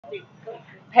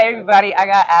Hey everybody, I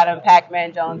got Adam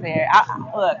Pac-Man Jones here.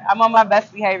 Look, I'm on my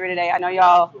best behavior today. I know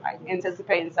y'all are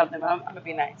anticipating something, but I'm gonna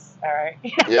be nice. All right.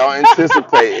 Y'all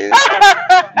anticipating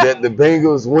that the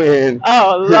Bengals win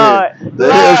Oh Lord, the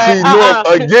AFC Lord, North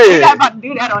we're not again. about to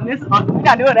do that on this. We're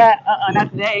not doing that.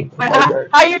 Not today. But Okay.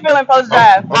 how you feeling post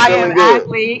draft? I'm I feeling am good.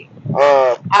 athlete.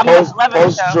 I'm loving the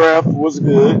Post show. draft was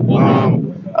good.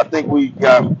 I think we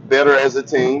got better as a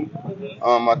team.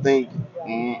 I think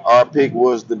our pick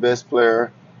was the best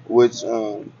player, which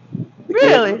the kid.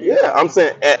 Really? Yeah, I'm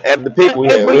saying at the pick we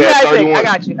had. Well, We you had had to think. I 31.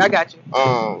 got you. I got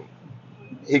you.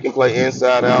 He can play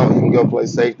inside out. He can go play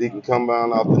safety. He can come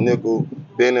down off the nickel,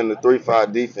 being in the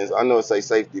 3-5 defense. I know it say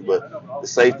safety, but the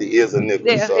safety is a nickel.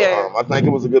 Yeah, So yeah. I think it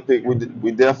was a good pick.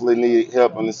 We definitely need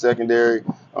help in the secondary.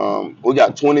 We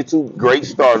got 22 great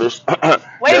starters.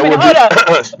 Wait a minute, hold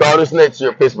up. Starters next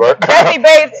year, Pittsburgh. Jesse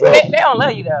Bates, So, they don't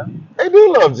love you though. they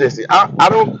do love Jesse. I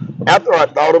don't. After I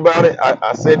thought about it,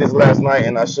 I said this last night,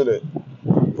 and I should have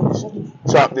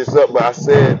chopped this up, but I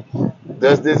said,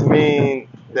 does this mean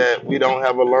that we don't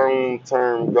have a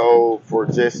long-term goal for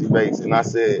Jesse Bates? And I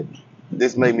said,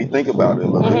 this made me think about it a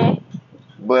little bit.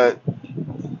 But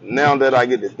now that I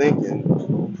get to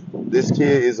thinking, this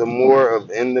kid is a more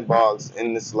of in the box,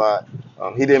 in the slot.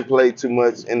 He didn't play too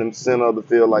much in the center of the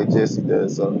field like Jesse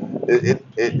does, so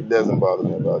it doesn't bother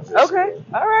me about Jesse. Okay,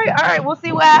 all right. We'll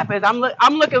see what happens.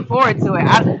 I'm looking forward to it.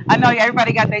 I know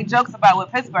everybody got their jokes about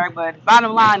with Pittsburgh, but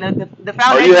bottom line, the foundation.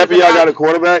 Are you happy y'all got a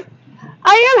quarterback?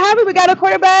 I am happy we got a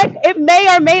quarterback. It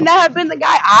may or may not have been the guy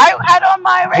I had on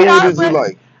my radar. Who did you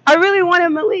like? I really wanted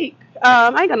Malik. I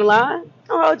ain't gonna lie.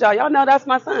 I'll hold y'all. Y'all know that's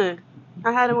my son.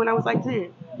 I had him when I was like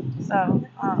 10. So,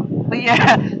 but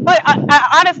yeah. But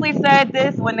I honestly said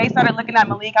this when they started looking at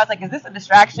Malik. I was like, is this a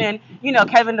distraction? You know,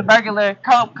 Kevin the burglar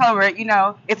covert,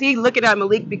 is he looking at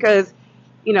Malik because,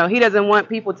 he doesn't want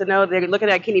people to know they're looking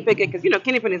at Kenny Pickett because,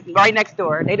 Kenny Pickett is right next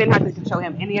door. They didn't have to show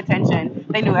him any attention.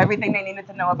 They knew everything they needed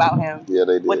to know about him. Yeah,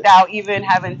 they did. Without even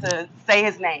having to say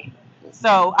his name.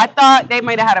 So I thought they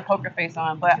might have had a poker face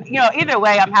on. But, either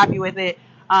way, I'm happy with it.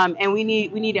 And we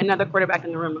need another quarterback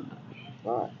in the room.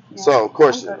 All right. Yeah. So,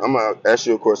 question. Okay. I'm going to ask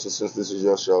you a question since this is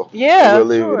your show. Yeah, we'll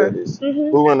leave it at this.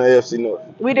 Who run the AFC North?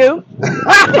 We do.